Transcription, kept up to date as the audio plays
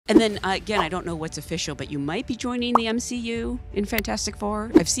And then again, I don't know what's official, but you might be joining the MCU in Fantastic Four.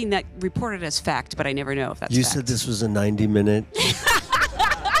 I've seen that reported as fact, but I never know if that's You fact. said this was a 90-minute.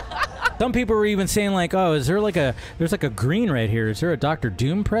 Some people were even saying like, oh, is there like there's like a green right here. Is there a Doctor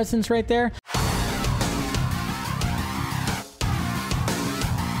Doom presence right there?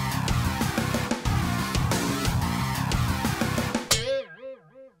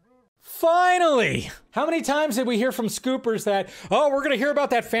 Finally! How many times did we hear from scoopers that, oh, we're going to hear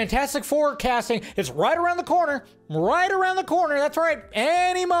about that Fantastic Four casting. It's right around the corner. Right around the corner. That's right.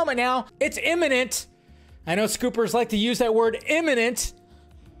 Any moment now. It's imminent. I know scoopers like to use that word imminent.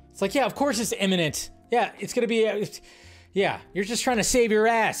 It's like, yeah, of course it's imminent. Yeah, it's going to be, yeah, you're just trying to save your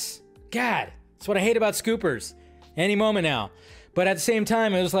ass. God, that's what I hate about scoopers. Any moment now. But at the same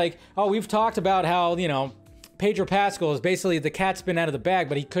time, it was like, oh, we've talked about how, you know, Pedro Pascal is basically the cat's been out of the bag,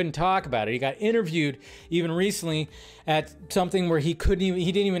 but he couldn't talk about it. He got interviewed even recently at something where he didn't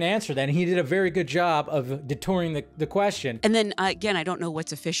even answer that. And he did a very good job of detouring the question. And then again, I don't know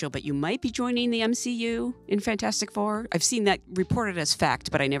what's official, but you might be joining the MCU in Fantastic Four. I've seen that reported as fact,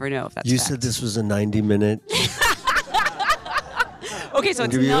 but I never know if that's You fact. said this was a 90-minute. Okay, so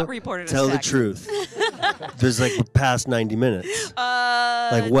it's not reported as fact. Tell the truth. There's like past 90 minutes.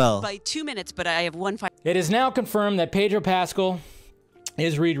 By 2 minutes, but I have one final. It is now confirmed that Pedro Pascal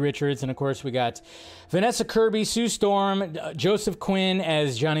is Reed Richards, and of course we got Vanessa Kirby, Sue Storm, Joseph Quinn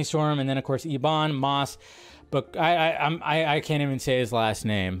as Johnny Storm, and then of course Ebon Moss. But I can't even say his last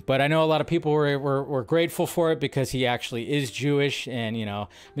name. But I know a lot of people were grateful for it because he actually is Jewish, and you know,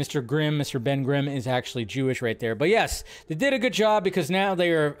 Mr. Ben Grimm is actually Jewish right there. But yes, they did a good job because now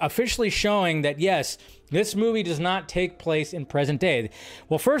they are officially showing that yes, this movie does not take place in present day.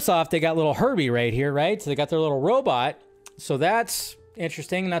 Well, first off, they got little Herbie right here, right? So they got their little robot. So that's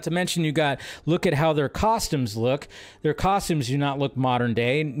interesting. Not to mention look at how their costumes look. Their costumes do not look modern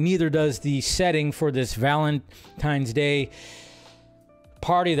day. Neither does the setting for this Valentine's Day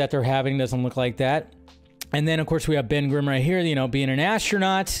party that they're having. Doesn't look like that. And then, of course, we have Ben Grimm right here, you know, being an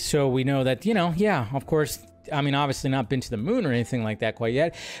astronaut. So we know that, you know, yeah, of course, I mean, obviously not been to the moon or anything like that quite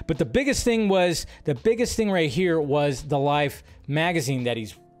yet. But the biggest thing right here was the Life magazine that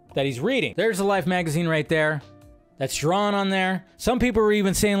he's reading. There's the Life magazine right there. That's drawn on there. Some people were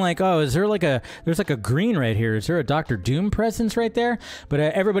even saying like, oh, is there like there's like a green right here. Is there a Doctor Doom presence right there? But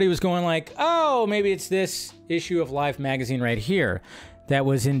everybody was going like, oh, maybe it's this issue of Life magazine right here. That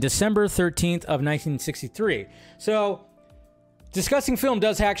was in December 13th of 1963. So Discussing Film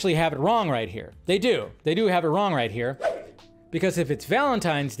does actually have it wrong right here. They do have it wrong right here. Because if it's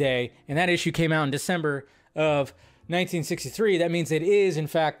Valentine's Day and that issue came out in December of 1963, that means it is, in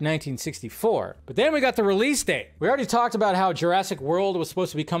fact, 1964. But then we got the release date. We already talked about how Jurassic World was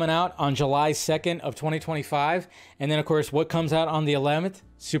supposed to be coming out on July 2nd of 2025. And then, of course, what comes out on the 11th?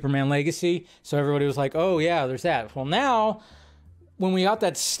 Superman Legacy. So everybody was like, oh, yeah, there's that. Well, now, when we got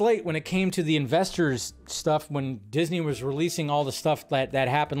that slate, when it came to the investors stuff, when Disney was releasing all the stuff that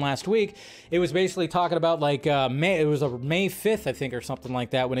happened last week, it was basically talking about like it was a May 5th, I think, or something like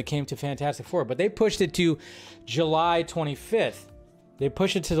that when it came to Fantastic Four. But they pushed it to July 25th. They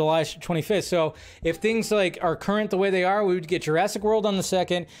pushed it to July 25th. So if things like are current the way they are, we would get Jurassic World on the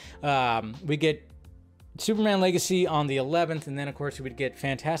 2nd. We get Superman Legacy on the 11th, and then of course we would get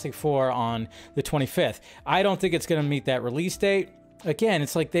Fantastic Four on the 25th. I don't think it's going to meet that release date. Again,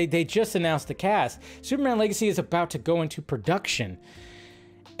 it's like they just announced the cast. Superman Legacy is about to go into production.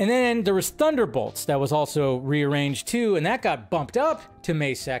 And then there was Thunderbolts that was also rearranged too, and that got bumped up to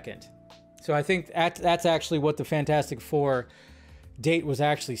May 2nd. So I think that's actually what the Fantastic Four date was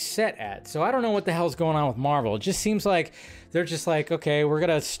actually set at. So I don't know what the hell's going on with Marvel. It just seems like they're just like, okay, we're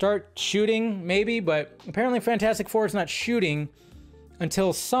gonna start shooting maybe, but apparently Fantastic Four is not shooting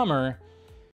until summer